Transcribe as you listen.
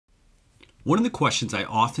One of the questions I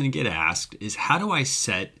often get asked is how do I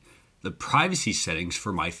set the privacy settings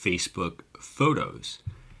for my Facebook photos?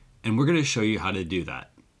 And we're going to show you how to do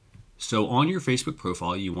that. So on your Facebook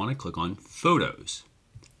profile, you want to click on Photos.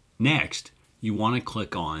 Next, you want to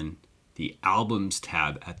click on the Albums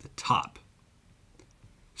tab at the top.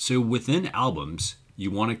 So within Albums, you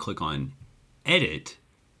want to click on Edit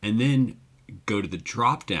and then go to the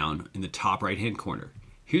drop down in the top right hand corner.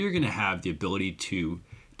 Here you're going to have the ability to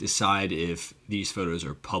decide if these photos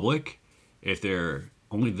are public, if they're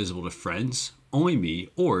only visible to friends, only me,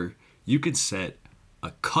 or you could set a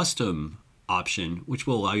custom option which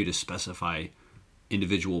will allow you to specify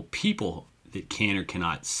individual people that can or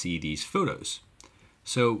cannot see these photos.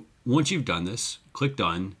 So once you've done this, click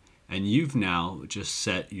Done, and you've now just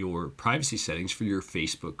set your privacy settings for your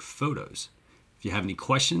Facebook photos. If you have any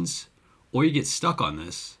questions or you get stuck on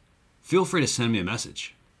this, feel free to send me a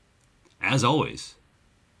message. As always,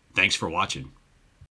 thanks for watching.